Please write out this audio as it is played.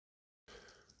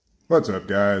What's up,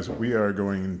 guys? We are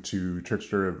going to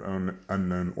Trickster of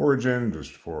Unknown Origin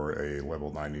just for a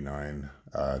level 99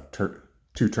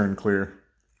 two-turn clear.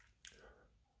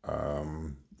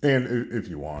 And if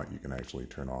you want, you can actually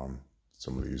turn on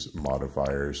some of these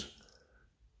modifiers.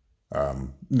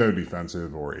 No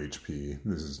defensive or HP.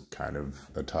 This is kind of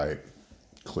a tight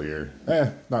clear.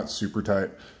 Not super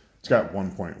tight. It's got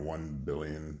 1.1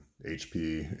 billion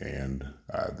HP, and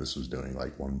this was doing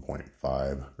like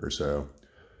 1.5 or so.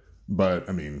 But,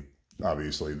 I mean,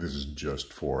 obviously, this is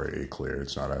just for a clear.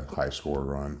 It's not a high score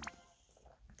run.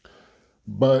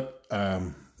 But,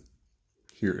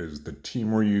 here is the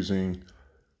team we're using.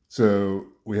 So,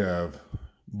 we have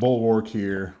Bulwark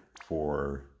here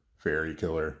for Fairy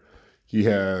Killer. He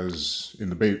has, in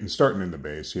the base, starting in the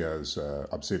base, he has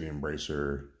Obsidian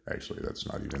Bracer. Actually, that's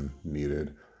not even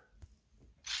needed.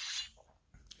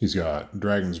 He's got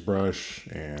Dragon's Brush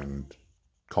and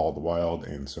Call of the Wild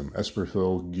and some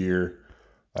Esperfill gear.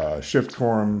 Shift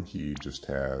form, he just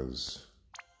has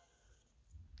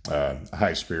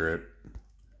High Spirit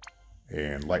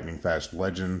and Lightning Fast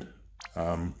Legend.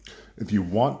 If you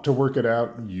want to work it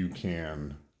out, you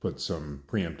can put some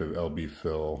preemptive LB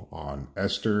fill on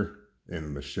Esther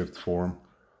in the shift form.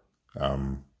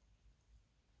 And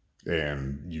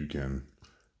you can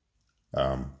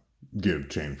give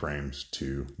chain frames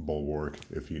to Bulwark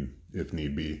if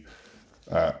need be.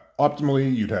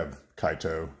 Optimally, you'd have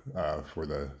Kaito for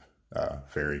the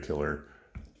Fairy Killer.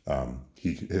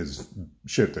 His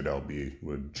shifted LB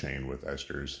would chain with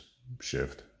Esther's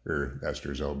shift, or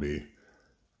Esther's LB.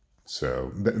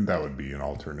 So that would be an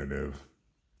alternative.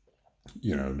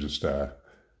 You know, just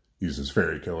use his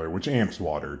Fairy Killer, which amps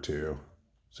water too.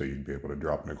 So you'd be able to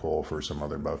drop Nicole for some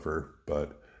other buffer.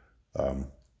 But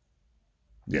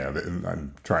yeah,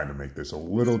 I'm trying to make this a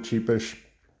little cheapish.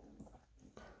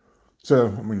 So,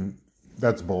 I mean,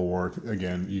 that's Bulwark.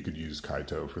 Again, you could use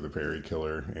Kaito for the Fairy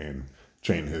Killer and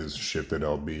chain his shifted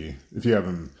LB. If you have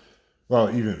him,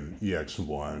 well, even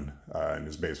EX1 in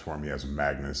his base form, he has a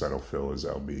Magnus that'll fill his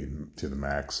LB to the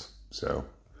max. So,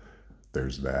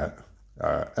 there's that.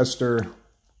 Esther,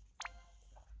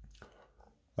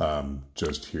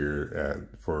 just here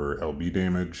for LB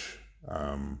damage.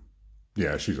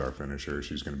 Yeah, she's our finisher.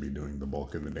 She's going to be doing the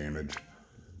bulk of the damage.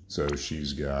 So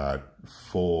she's got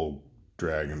full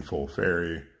Dragon, full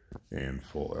Fairy, and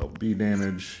full LB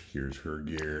damage. Here's her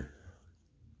gear.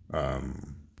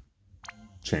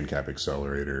 Chain Cap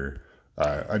Accelerator.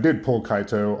 I did pull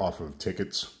Kaito off of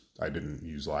tickets. I didn't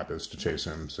use Lapis to chase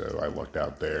him, so I lucked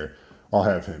out there. I'll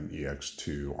have him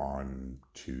EX2 on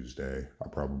Tuesday. I'll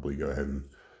probably go ahead and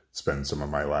spend some of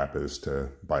my Lapis to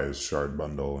buy his shard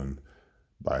bundle and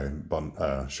buy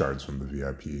shards from the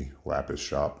VIP Lapis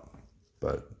shop.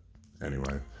 But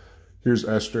anyway, here's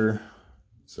Esther.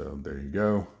 So there you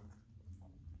go.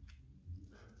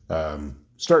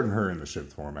 Starting her in the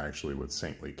shift form actually with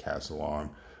Saintly Castle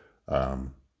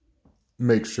on.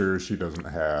 Make sure she doesn't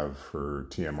have her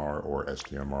TMR or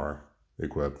STMR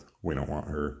equipped. We don't want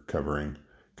her covering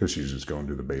because she's just going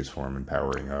to the base form and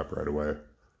powering up right away.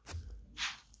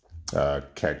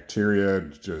 Cacteria,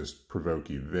 just provoke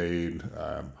evade,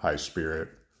 High Spirit.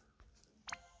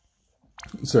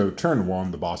 So turn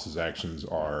one, the boss's actions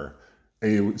are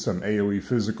some AoE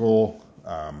physical,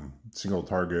 single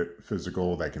target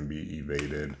physical that can be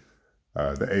evaded.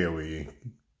 The AoE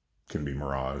can be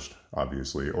miraged,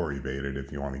 obviously, or evaded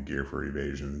if you want to gear for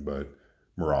evasion, but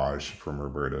mirage from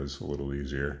Roberta is a little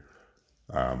easier.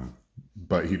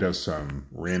 But he does some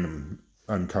random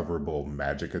uncoverable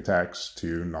magic attacks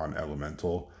too,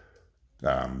 non-elemental,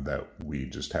 that we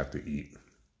just have to eat.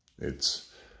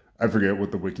 I forget what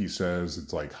the wiki says.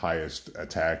 It's like highest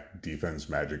attack, defense,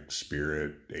 magic,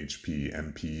 spirit, HP,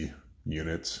 MP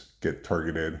units get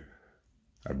targeted,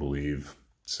 I believe.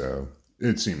 So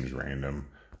it seems random.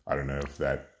 I don't know if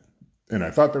that, and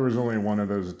I thought there was only one of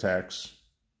those attacks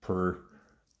per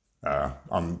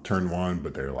on turn one,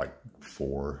 but they're like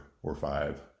 4 or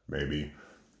 5 maybe.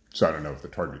 So I don't know if the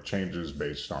target changes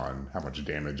based on how much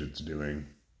damage it's doing.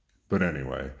 But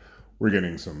anyway, we're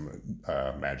getting some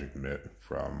magic mitt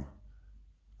from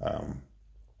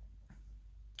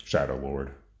Shadow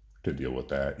Lord to deal with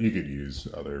that. You could use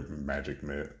other magic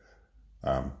mitt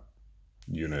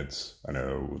units. I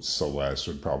know Celeste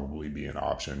would probably be an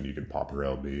option. You could pop her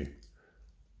LB.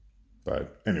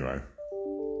 But anyway.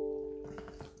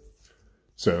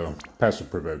 So passive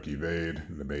provoke evade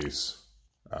in the base.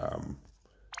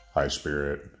 High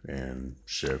Spirit and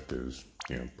Shift is,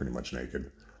 pretty much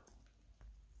naked.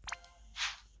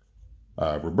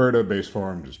 Roberta, base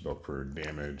form, just built for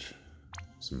damage,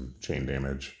 some chain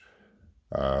damage.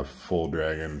 Full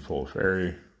Dragon, full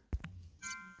Fairy.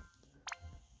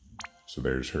 So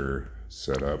there's her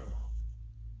setup.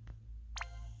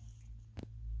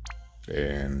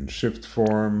 And shift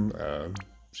form,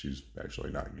 she's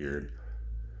actually not geared.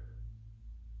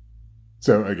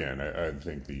 So again, I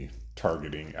think the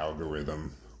targeting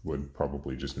algorithm would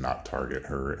probably just not target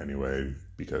her anyway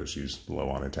because she's low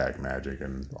on attack magic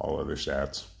and all other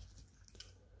stats.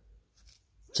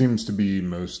 Seems to be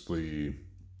mostly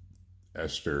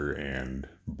Esther and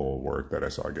Bulwark that I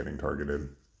saw getting targeted.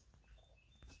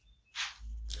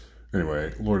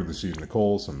 Anyway, Lord of the Seas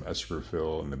Nicole, some Esper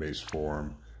fill in the base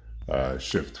form.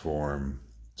 Shift form,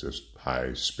 just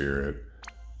high spirit.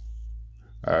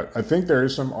 I think there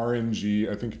is some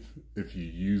RNG. I think if you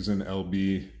use an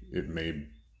LB, it may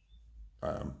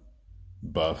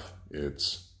buff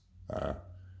its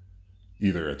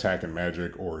either attack and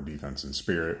magic or defense and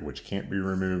spirit, which can't be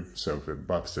removed. So if it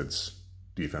buffs its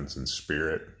defense and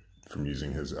spirit from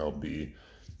using his LB,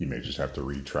 you may just have to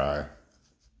retry.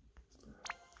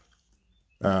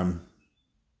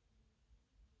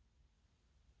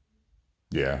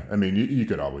 Yeah, I mean, you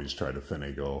could always try to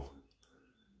finagle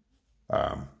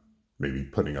maybe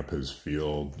putting up his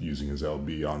field, using his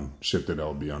LB on, shifted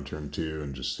LB on turn 2,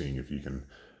 and just seeing if you can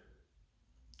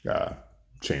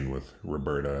chain with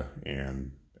Roberta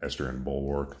and Esther and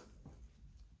Bulwark.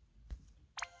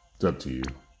 It's up to you.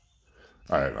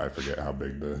 I forget how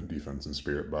big the defense and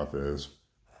spirit buff is.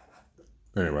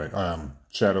 Anyway,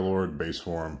 Shadow Lord, base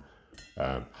form,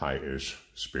 high-ish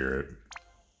spirit.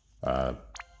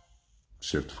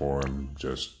 Shift form,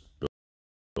 just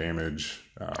damage.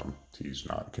 He's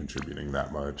not contributing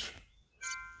that much.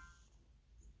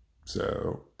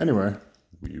 So anyway,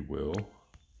 we will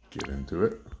get into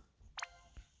it.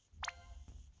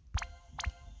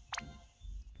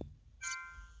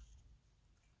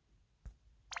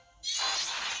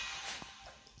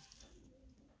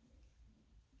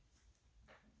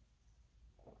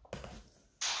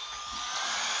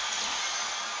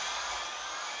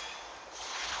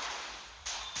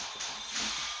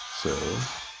 So,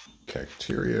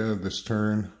 Cacteria this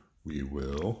turn, we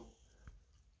will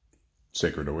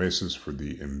Sacred Oasis for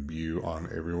the Imbue on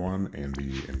everyone and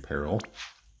the Imperil.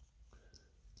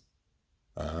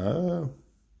 Trying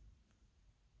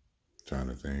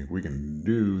to think, we can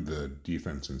do the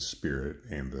Defense and Spirit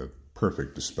and the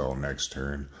Perfect Dispel next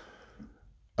turn.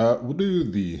 We'll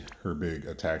do her big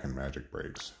attack and magic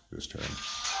breaks this turn.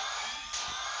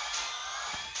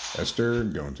 Esther,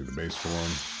 going to the base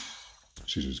form.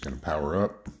 She's just going to power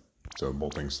up. So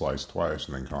Bolting Slice twice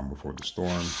and then Calm Before the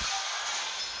Storm.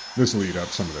 This will eat up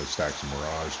some of those stacks of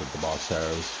Mirage that the boss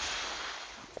has.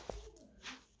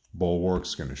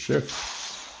 Bulwark's going to shift.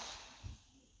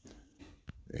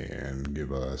 And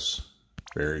give us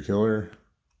Fairy Killer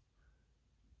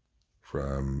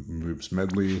from Moop's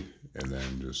Medley. And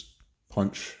then just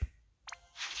punch.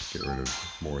 Get rid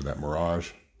of more of that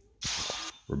Mirage.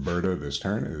 Roberta this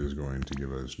turn is going to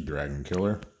give us Dragon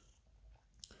Killer.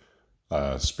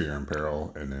 Spear and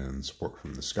Peril, and then Support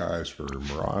from the Skies for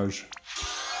Mirage.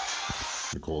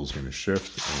 Nicole's going to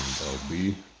shift and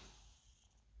LB.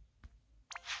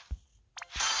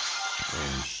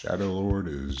 And Shadow Lord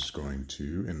is going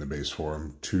to, in the base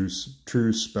form, True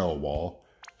Spell Wall,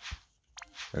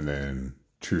 and then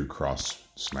True Cross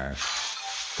Smash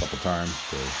a couple times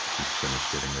to just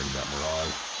finish getting rid of that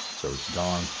Mirage. So it's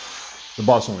gone. The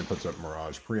boss only puts up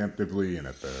Mirage preemptively and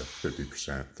at the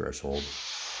 50% threshold.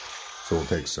 So we'll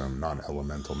take some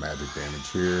non-elemental magic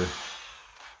damage here,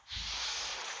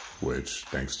 which,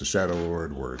 thanks to Shadow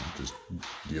Lord, we're just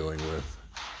dealing with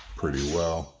pretty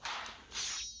well.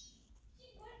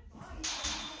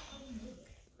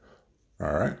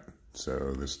 Alright,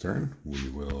 so this turn we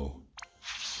will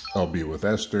LB with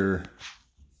Esther,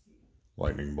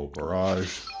 Lightning Bolt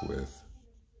Barrage with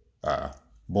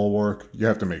Bulwark. You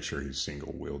have to make sure he's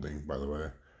single wielding, by the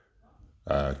way.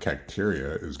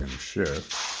 Cacteria is going to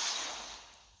shift.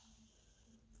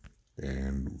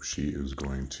 And she is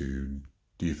going to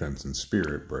Defense and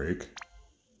Spirit break,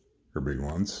 her big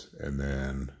ones, and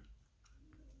then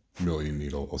Million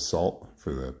Needle Assault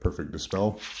for the Perfect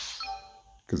Dispel.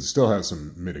 Because it still has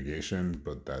some mitigation,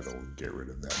 but that'll get rid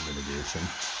of that mitigation.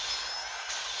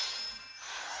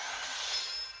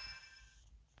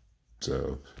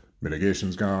 So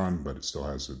mitigation's gone, but it still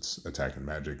has its attack and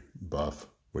magic buff,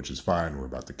 which is fine. We're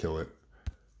about to kill it.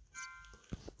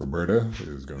 Roberta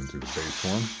is going to the base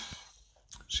form.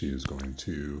 She is going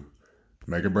to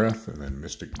Mega Breath and then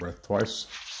Mystic Breath twice.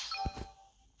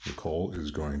 Nicole is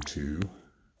going to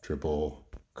triple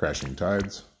Crashing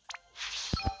Tides.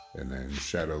 And then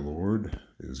Shadow Lord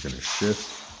is going to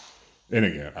shift. And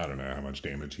again, I don't know how much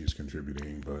damage he's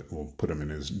contributing, but we'll put him in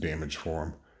his damage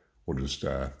form. We'll just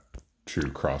true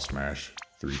cross smash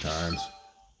 3 times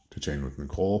to chain with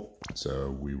Nicole.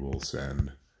 So we will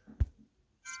send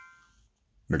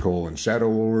Nicole and Shadow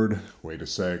Lord, wait a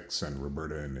sec, send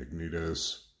Roberta and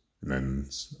Ignitos, and then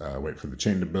wait for the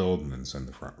chain to build, and then send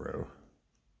the front row.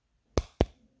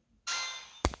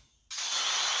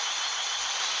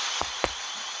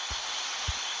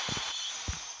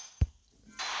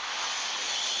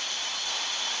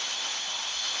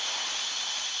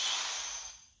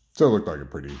 So it looked like a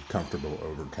pretty comfortable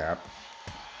overcap.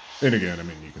 And again, I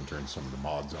mean, you can turn some of the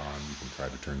mods on. You can try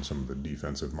to turn some of the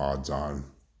defensive mods on.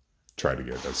 Try to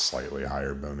get a slightly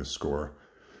higher bonus score.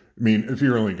 I mean, if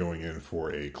you're only going in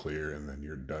for a clear and then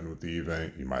you're done with the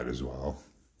event, you might as well.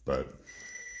 But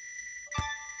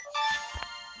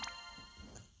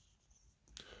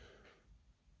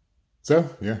so,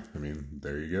 yeah, I mean,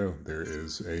 there you go. There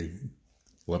is a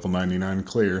level 99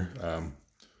 clear.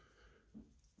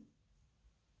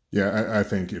 Yeah, I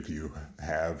think if you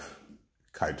have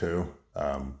Kaito,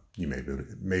 you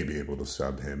may be able to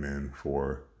sub him in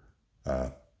for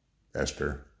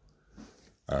Esther.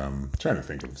 Trying to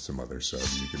think of some other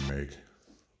subs you can make.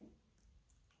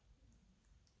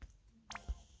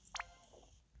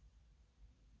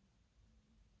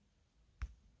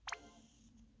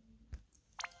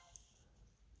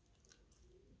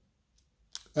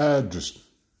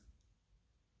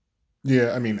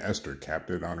 Yeah, I mean, Esther capped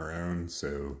it on her own,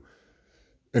 so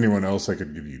anyone else I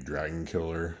could give you Dragon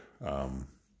Killer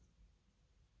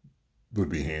would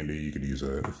be handy. You could use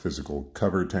a physical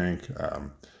cover tank.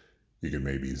 You could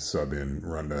maybe sub in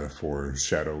Runda for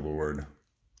Shadow Lord,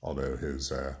 although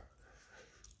his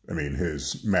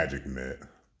magic mitt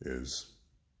is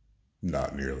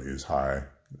not nearly as high.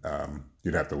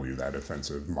 You'd have to leave that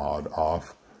offensive mod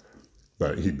off,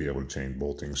 but he'd be able to chain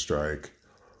Bolting Strike.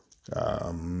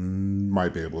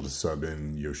 Might be able to sub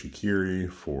in Yoshikiri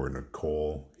for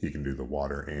Nicole. He can do the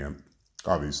water amp.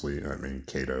 Obviously, I mean,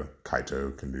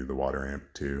 Kaito can do the water amp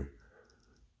too.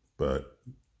 But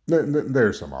there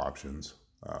are some options.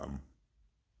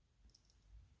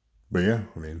 But yeah,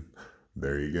 I mean,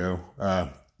 there you go.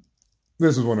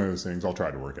 This is one of those things. I'll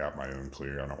try to work out my own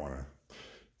clear. I don't want to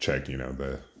check, you know,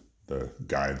 the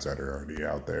guides that are already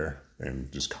out there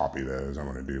and just copy those. I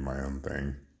want to do my own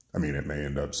thing. I mean, it may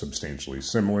end up substantially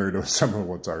similar to some of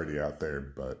what's already out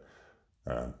there, but,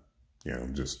 you know,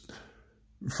 just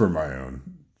for my own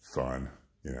fun,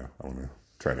 you know, I want to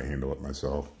try to handle it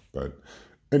myself. But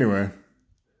anyway,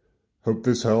 hope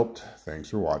this helped. Thanks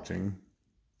for watching.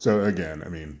 So again, I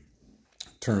mean,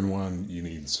 turn 1, you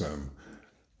need some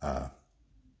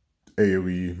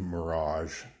AoE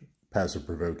Mirage, Passive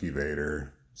Provoke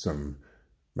Evader, some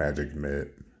Magic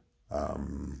Mitt,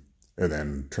 and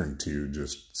then turn 2,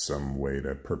 just some way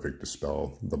to perfect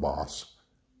dispel the boss.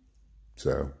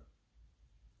 So,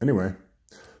 anyway,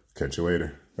 catch you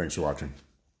later. Thanks for watching.